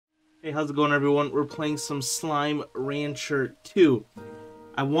Hey, how's it going, everyone? We're playing some Slime Rancher 2.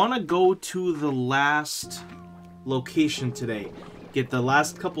 I want to go to the last location today. Get the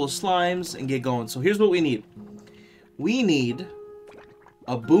last couple of slimes and get going. So here's what we need. We need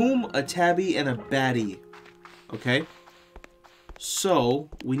a boom, a tabby, and a baddie. Okay? So,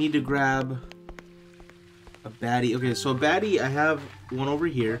 we need to grab a baddie. Okay, so a baddie, I have one over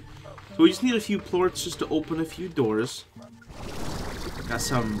here. So we just need a few plorts just to open a few doors. Got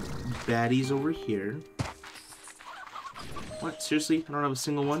some baddies over here. What? Seriously? I don't have a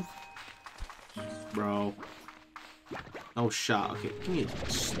single one? Bro. Oh, shot. Okay, give me a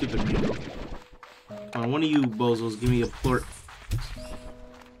stupid mango. Come on, one of you bozos, give me a plort.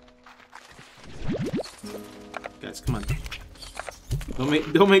 Guys, come on.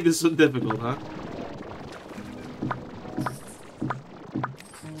 Don't make this so difficult, huh?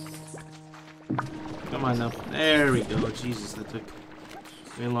 Come on now. There we go. Jesus, that took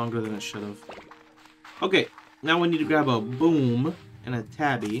way longer than it should have. Okay, now we need to grab a boom and a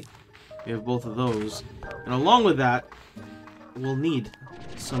tabby. We have both of those. And along with that, we'll need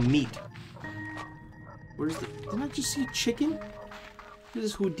some meat. Where's the... Didn't I just see a chicken? This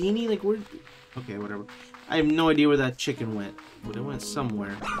is Houdini? Like, where... Okay, whatever. I have no idea where that chicken went. But it went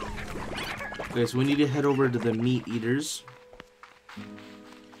somewhere. Okay, so we need to head over to the meat eaters.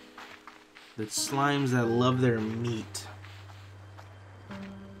 The slimes that love their meat.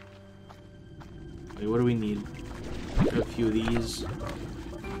 Okay, what do we need? A few of these.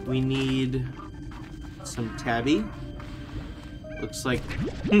 We need some tabby. Looks like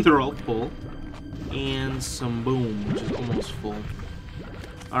they're all full. And some boom, which is almost full.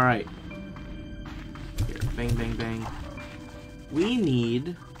 Alright. Here, bang, bang, bang. We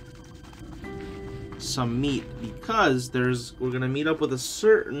need some meat because we're gonna meet up with a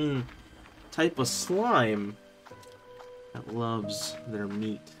certain type of slime that loves their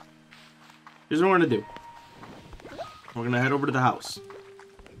meat. Here's what we're gonna do. We're gonna head over to the house.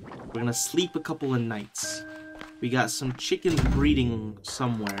 We're gonna sleep a couple of nights. We got some chickens breeding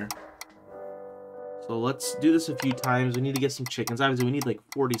somewhere. So let's do this a few times. We need to get some chickens. Obviously, we need like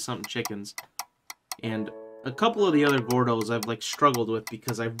 40-something chickens. And a couple of the other Gordos I've like struggled with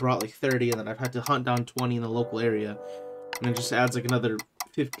because I've brought like 30 and then I've had to hunt down 20 in the local area. And it just adds like another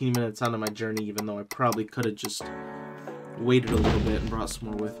 15 minutes onto my journey, even though I probably could have just waited a little bit and brought some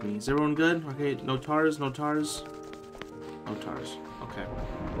more with me. Is everyone good? Okay, no tars, no tars. No tars. Okay.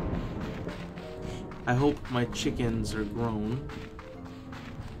 I hope my chickens are grown.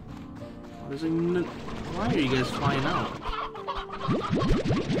 There's a... Why are you guys flying out?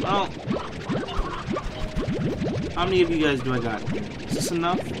 Well... How many of you guys do I got? Is this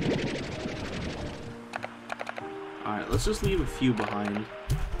enough? Alright, let's just leave a few behind.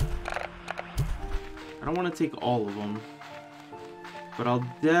 I don't want to take all of them. But I'll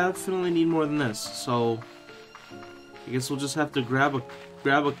definitely need more than this, so... I guess we'll just have to grab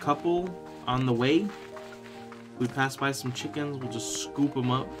a couple on the way. If we pass by some chickens, we'll just scoop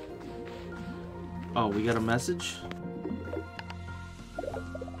them up. Oh, we got a message?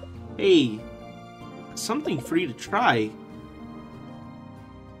 Hey! Something free to try.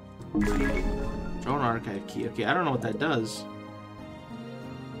 Drone archive key. Okay, I don't know what that does.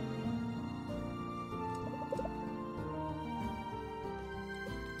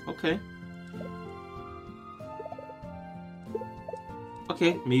 Okay.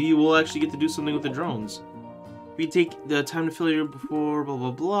 Okay, maybe we'll actually get to do something with the drones. If you take the time to fill your before blah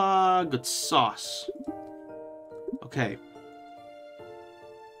blah blah, good sauce. Okay.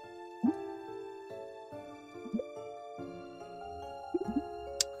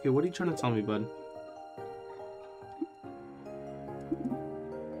 Okay, what are you trying to tell me, bud?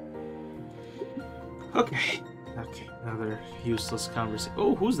 Okay. Okay, another useless conversation.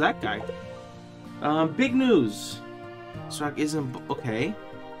 Oh, who's that guy? Big news. Srak isn't... Okay.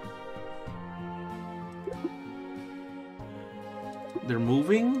 They're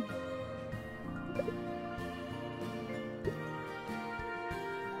moving?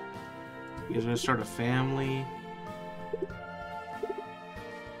 You guys are gonna start a family?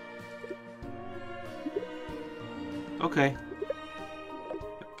 Okay.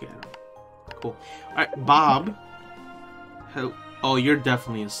 Okay. Cool. Alright, Bob. Oh, you're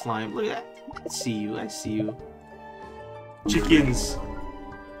definitely a slime. Look at that. I see you. I see you. Chickens.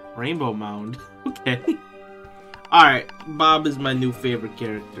 Rainbow Mound. Okay. Alright, Bob is my new favorite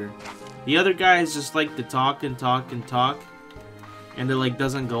character. The other guys just like to talk and talk and talk. And it like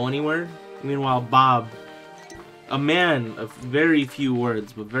doesn't go anywhere. Meanwhile, Bob, a man of very few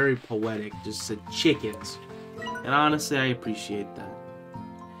words, but very poetic, just said chickens. And honestly, I appreciate that.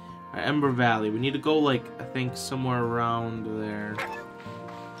 Alright, Ember Valley. We need to go, like, I think somewhere around there.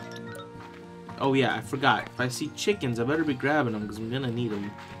 Oh yeah, I forgot. If I see chickens, I better be grabbing them because I'm gonna need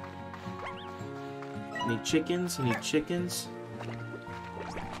them. I need chickens. I need chickens.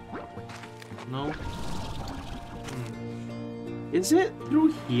 No. Is it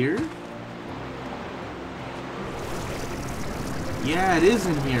through here? Yeah, it is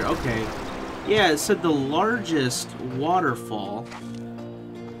in here. Okay. Yeah, it said the largest waterfall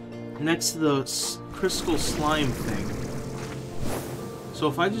next to the crystal slime thing. So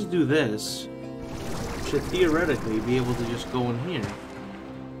if I just do this, I should theoretically be able to just go in here.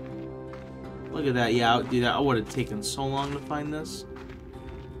 Look at that. Yeah, dude, that would have taken so long to find this.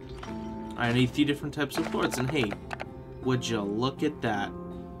 I need 3 different types of quartz, and hey, would you look at that.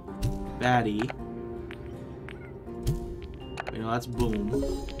 Batty. You know, that's boom.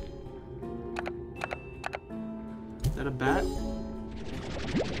 Is that a bat?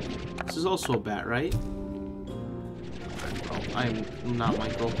 This is also a bat, right? Oh, I'm not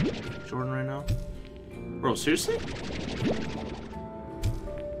Michael Jordan right now. Bro, seriously?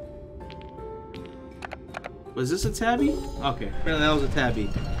 Was this a tabby? Okay, apparently that was a tabby.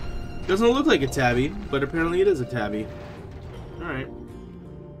 Doesn't look like a tabby, but apparently it is a tabby. Alright.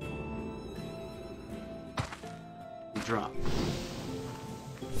 Drop.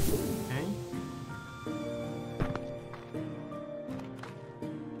 Okay.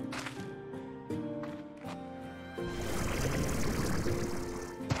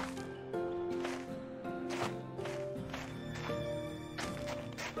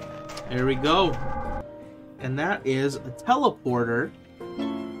 There we go. And that is a teleporter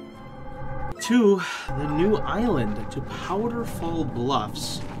to the new island, to Powderfall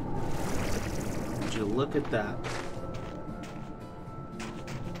Bluffs. Would you look at that?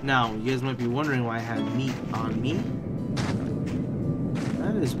 Now, you guys might be wondering why I had meat on me.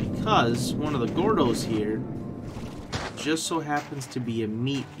 That is because one of the Gordos here just so happens to be a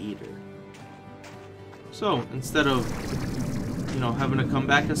meat eater. So, instead of, you know, having to come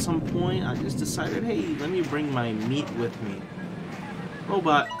back at some point, I just decided, hey, let me bring my meat with me.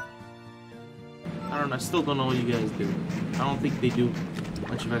 Robot. I don't know, I still don't know what you guys do. I don't think they do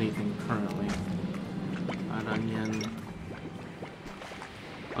much of anything currently. Add onion.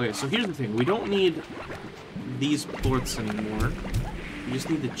 Okay, so here's the thing. We don't need these plorts anymore. We just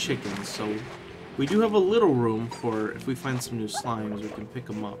need the chickens. So we do have a little room for if we find some new slimes, we can pick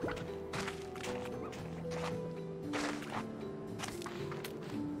them up.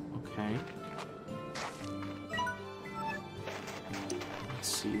 Okay. Let's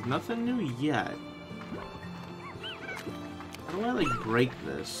see. Nothing new yet. How do I, like, break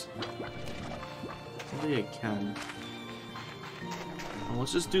this? Maybe I can. Well,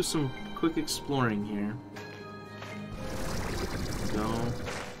 let's just do some quick exploring here. Go.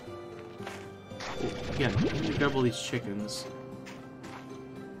 Oh, again, let me grab all these chickens.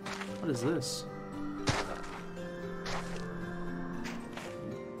 What is this?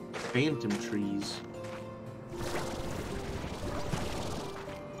 Phantom trees.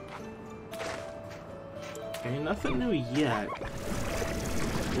 Okay, nothing new yet.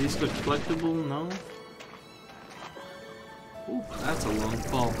 At least look collectible, no? Ooh, that's a long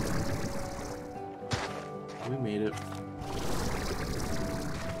fall. We made it.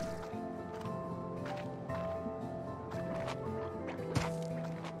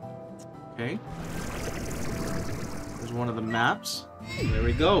 Okay. There's one of the maps. There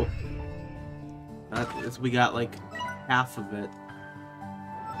we go. We got like half of it.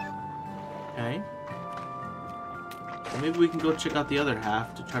 Okay. Well, maybe we can go check out the other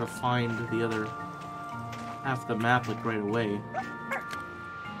half to try to find the other half of the map like right away.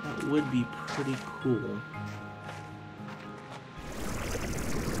 That would be pretty cool.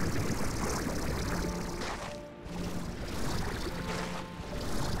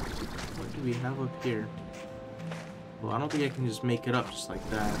 What do we have up here? Well, I don't think I can just make it up just like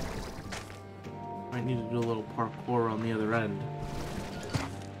that. Might need to do a little parkour on the other end.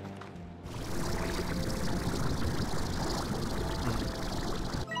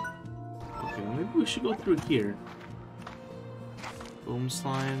 Okay, well, maybe we should go through here. Boom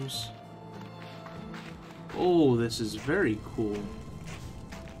slimes. Oh, this is very cool.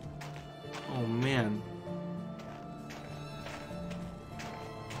 Oh man.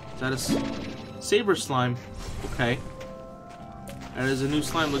 Is that a saber slime? Okay. That is a new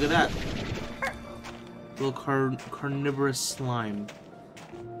slime, look at that. Little carnivorous slime.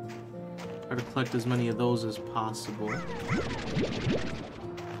 Try to collect as many of those as possible.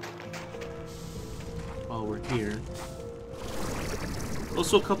 While we're here.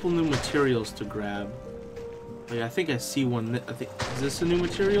 Also a couple new materials to grab. Like, I think I see one. Is this a new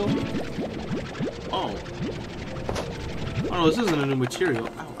material? Oh. Oh no, this isn't a new material.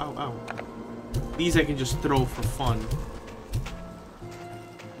 Ow, ow, ow. These I can just throw for fun.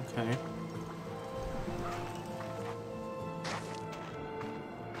 Okay.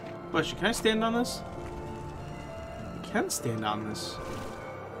 Question, can I stand on this? I can stand on this.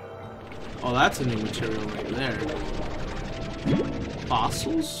 Oh, that's a new material right there.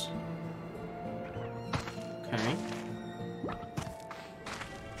 Fossils? Okay.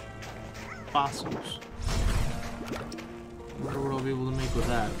 Fossils. What will I be able to make with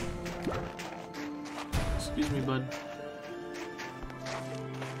that? Excuse me, bud.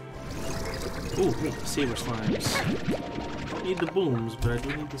 Ooh, hey, saber slimes. I need the booms, but I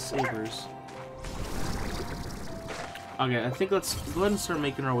do need the sabers. Okay, I think let's go ahead and start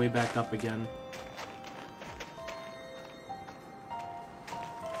making our way back up again.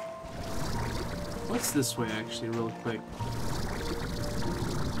 What's this way, actually, real quick?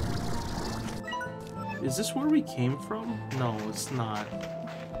 Is this where we came from? No, it's not.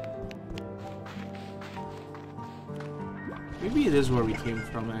 Maybe it is where we came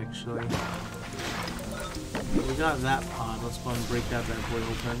from, actually. We got that pod. Let's go and break that bad boy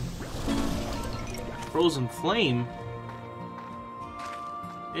open. Frozen flame?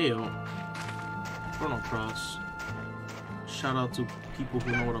 Ayo. Chrono Cross. Shout out to people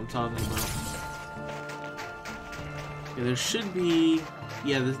who know what I'm talking about. Yeah, there should be...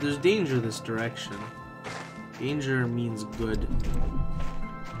 Yeah, there's danger this direction. Danger means good.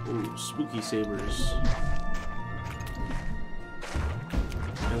 Ooh, spooky sabers.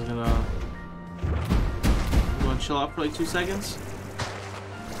 I'm gonna chill out for like 2 seconds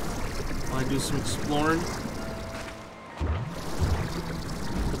while I do some exploring.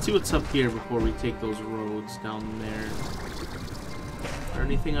 Let's see what's up here before we take those roads down there. Is there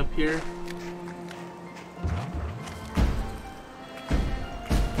anything up here?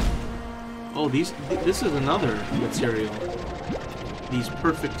 Oh, this is another material. These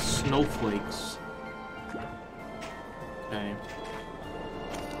perfect snowflakes. Okay.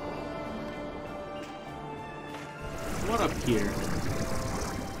 What up here?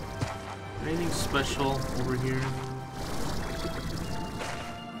 Anything special over here?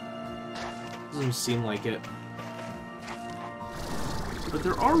 Doesn't seem like it. But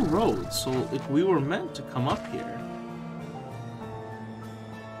there are roads, so if we were meant to come up here.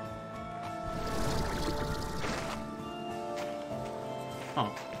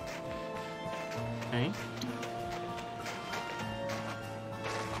 Oh. Okay.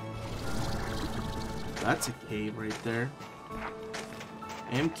 That's a cave right there.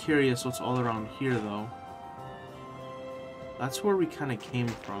 I am curious what's all around here, though. That's where we kind of came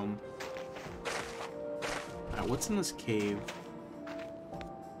from. Alright, what's in this cave?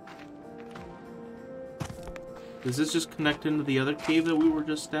 Does this just connect into the other cave that we were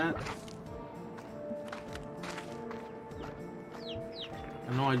just at?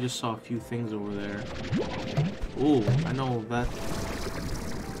 I know I just saw a few things over there. Ooh, I know that...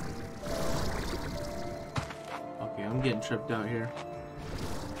 Okay, I'm getting tripped out here.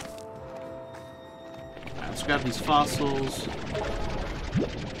 Alright, let's grab these fossils.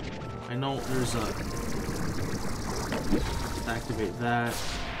 I know there's a... Let's activate that.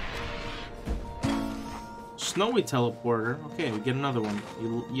 Snowy teleporter. Okay, we get another one.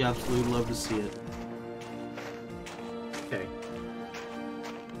 You absolutely love to see it. Okay.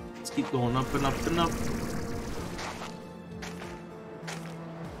 Let's keep going up and up and up.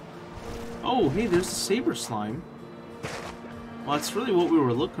 Oh, hey, there's the saber slime. Well, that's really what we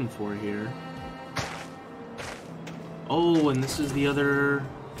were looking for here. Oh, and this is the other...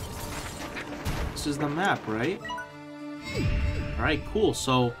 This is the map, right? Alright, cool.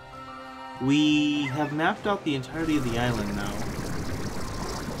 So, we have mapped out the entirety of the island now.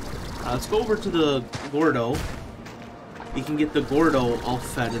 Let's go over to the Gordo. We can get the Gordo all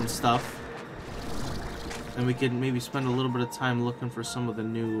fed and stuff. And we can maybe spend a little bit of time looking for some of the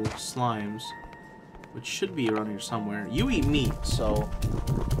new slimes. Which should be around here somewhere. You eat meat, so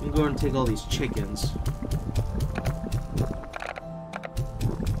I'm gonna go and take all these chickens.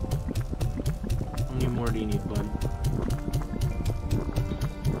 How many more do you need, bud?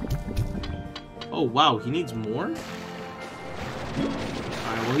 Oh, wow, he needs more? Alright,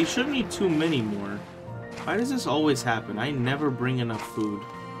 well, he shouldn't need too many more. Why does this always happen? I never bring enough food.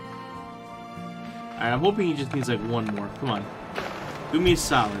 Alright, I'm hoping he just needs, like, one more. Come on. Do me a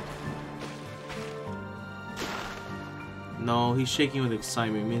solid. No, he's shaking with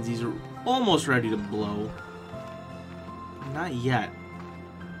excitement. It means he's almost ready to blow. Not yet.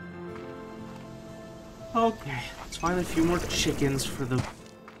 Okay, let's find a few more chickens for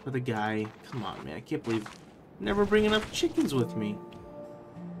the guy. Come on, man. I can't believe I never bring enough chickens with me.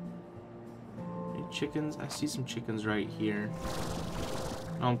 Any chickens? I see some chickens right here.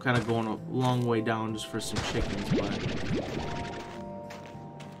 Now I'm kind of going a long way down just for some chickens, but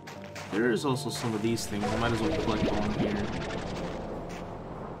there is also some of these things. I might as well collect on here.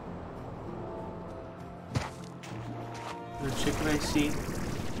 The chicken I see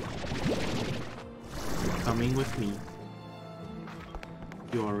coming with me.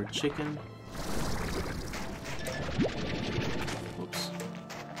 You are a chicken. Whoops.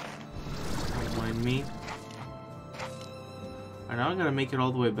 Don't mind me. Alright, now I gotta make it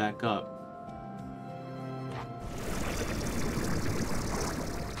all the way back up.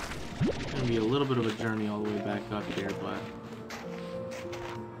 It's gonna be a little bit of a journey all the way back up here, but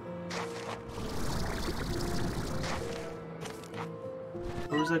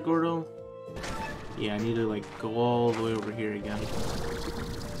where was that, Gordo? Yeah, I need to like go all the way over here again.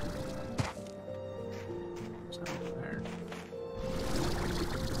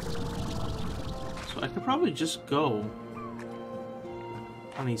 So I could probably just go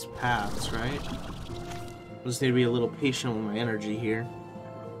on these paths, right? I just need to be a little patient with my energy here.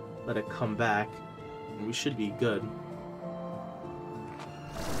 Let it come back, and we should be good.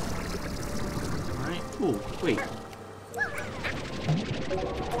 Alright, ooh, wait.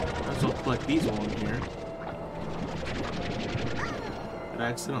 Might as well collect these along here. Did I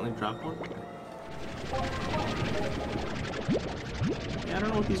accidentally drop one? Yeah, I don't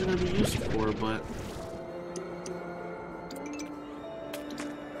know what these are going to be used for, but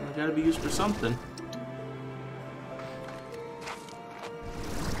they gotta be used for something.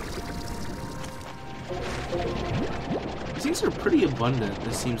 These are pretty abundant,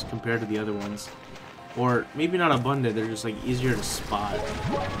 this seems, compared to the other ones. Or maybe not abundant, they're just like easier to spot. I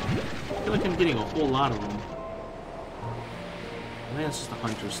feel like I'm getting a whole lot of them. I think it's just a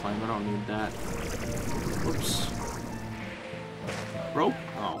hunter slime, I don't need that. Whoops. Rope?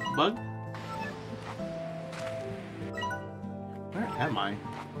 Oh, bug? Where am I?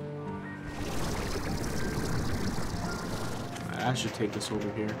 I should take this over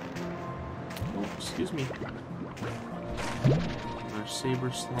here. Oh, excuse me. Our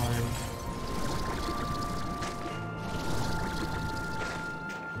saber slime.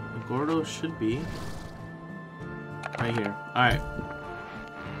 The Gordo should be right here. Alright.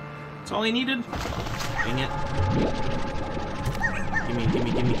 That's all I needed. Dang it. Gimme,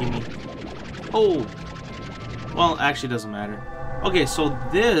 gimme, gimme, gimme. Oh! Well, actually doesn't matter. Okay, so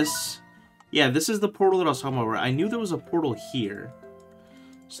this... Yeah, this is the portal that I was talking about. I knew there was a portal here.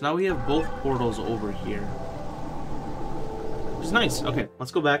 So now we have both portals over here. Which is nice. Okay,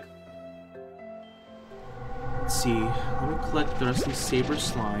 let's go back. Let's see. Let me collect the rest of these saber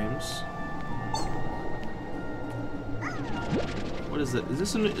slimes. What is it? Is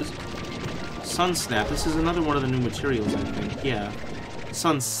this a... Sun Snap. This is another one of the new materials, I think. Yeah.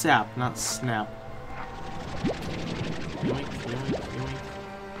 Sun Sap, not Snap. Yoink, yoink, yoink.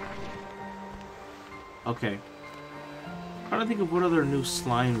 Okay. I'm trying to think of what other new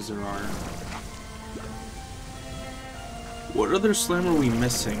slimes there are. What other slime are we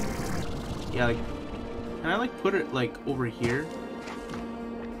missing? Yeah, like... Can I, like, put it, like, over here?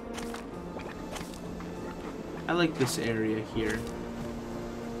 I like this area here.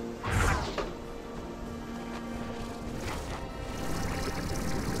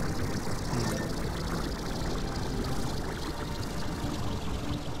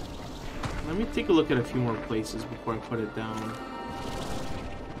 Let me take a look at a few more places before I put it down.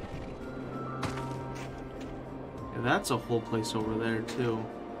 Yeah, that's a whole place over there, too.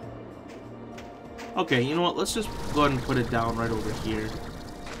 Okay, you know what? Let's just go ahead and put it down right over here.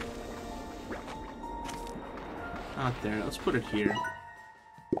 Not there. Let's put it here.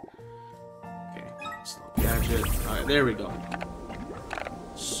 Okay. Slow gadget. Alright, there we go.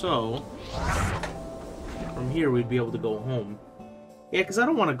 So, from here we'd be able to go home. Yeah, because I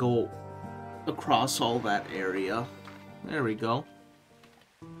don't want to go across all that area. There we go.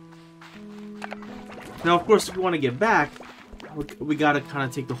 Now, of course, if we want to get back, we gotta kind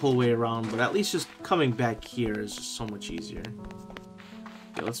of take the whole way around, but at least just coming back here is just so much easier.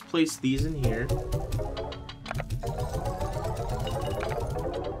 Okay, let's place these in here.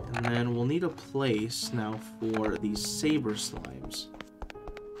 And then we'll need a place now for these saber slimes.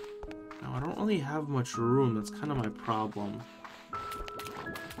 Now, I don't really have much room. That's kind of my problem.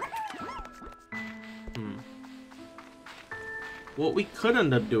 What we could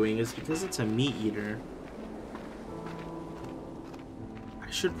end up doing is, because it's a meat eater, I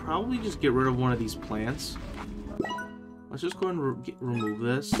should probably just get rid of one of these plants. Let's just go ahead and remove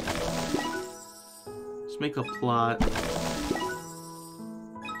this. Let's make a plot.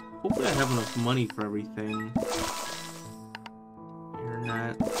 Hopefully I have enough money for everything.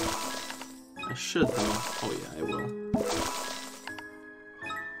 Internet. I should, though. Oh yeah, I will.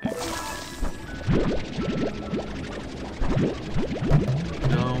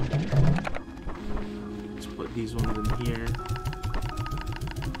 No. Let's put these ones in here.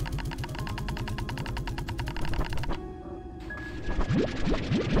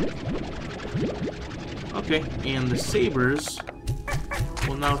 Okay, and the sabers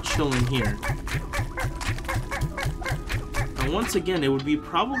will now chill in here. Now, once again, it would be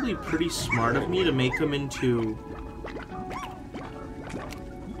probably pretty smart of me to make them into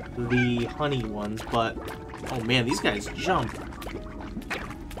the honey ones, but oh man, these guys jump.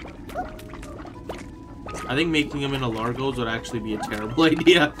 I think making them into Largos would actually be a terrible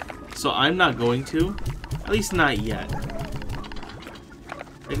idea, so I'm not going to. At least not yet.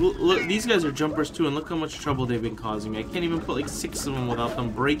 Like, look, these guys are jumpers too, and look how much trouble they've been causing me. I can't even put like 6 of them without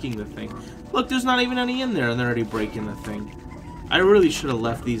them breaking the thing. Look, there's not even any in there, and they're already breaking the thing. I really should have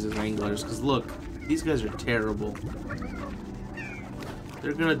left these as anglers, because look, these guys are terrible.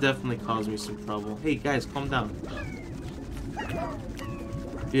 They're gonna definitely cause me some trouble. Hey guys, calm down.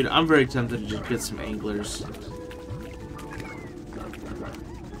 Dude, I'm very tempted to just get some anglers.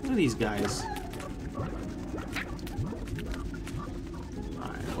 Look at these guys.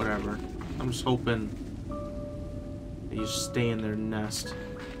 Alright, whatever. I'm just hoping they just stay in their nest.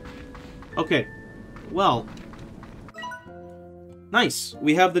 Okay, well. Nice.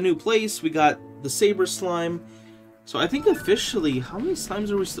 We have the new place. We got the saber slime. So I think officially, how many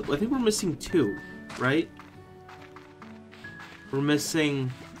slimes are we still? I think we're missing 2, right? We're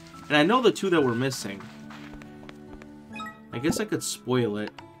missing, and I know the 2 that we're missing. I guess I could spoil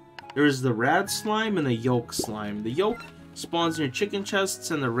it. There's the rad slime and the yolk slime. The yolk spawns near chicken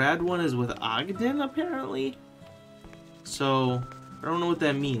chests, and the rad one is with Ogden, apparently. So, I don't know what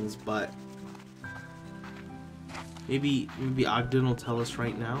that means, but maybe Ogden will tell us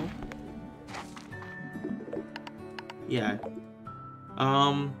right now. Yeah.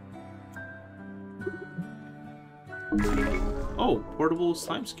 Oh, portable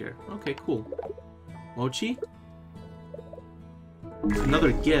slime scare. Okay, cool. Mochi?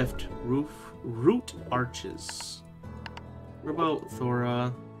 Another gift. Root arches. What about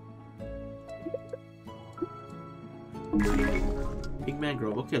Thora? Big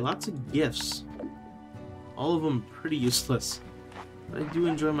mangrove. Okay, lots of gifts. All of them pretty useless. But I do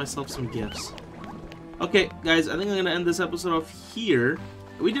enjoy myself some gifts. Okay, guys, I think I'm going to end this episode off here.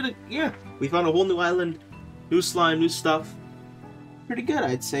 We did it, yeah. We found a whole new island, new slime, new stuff. Pretty good,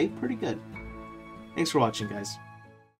 I'd say. Pretty good. Thanks for watching, guys.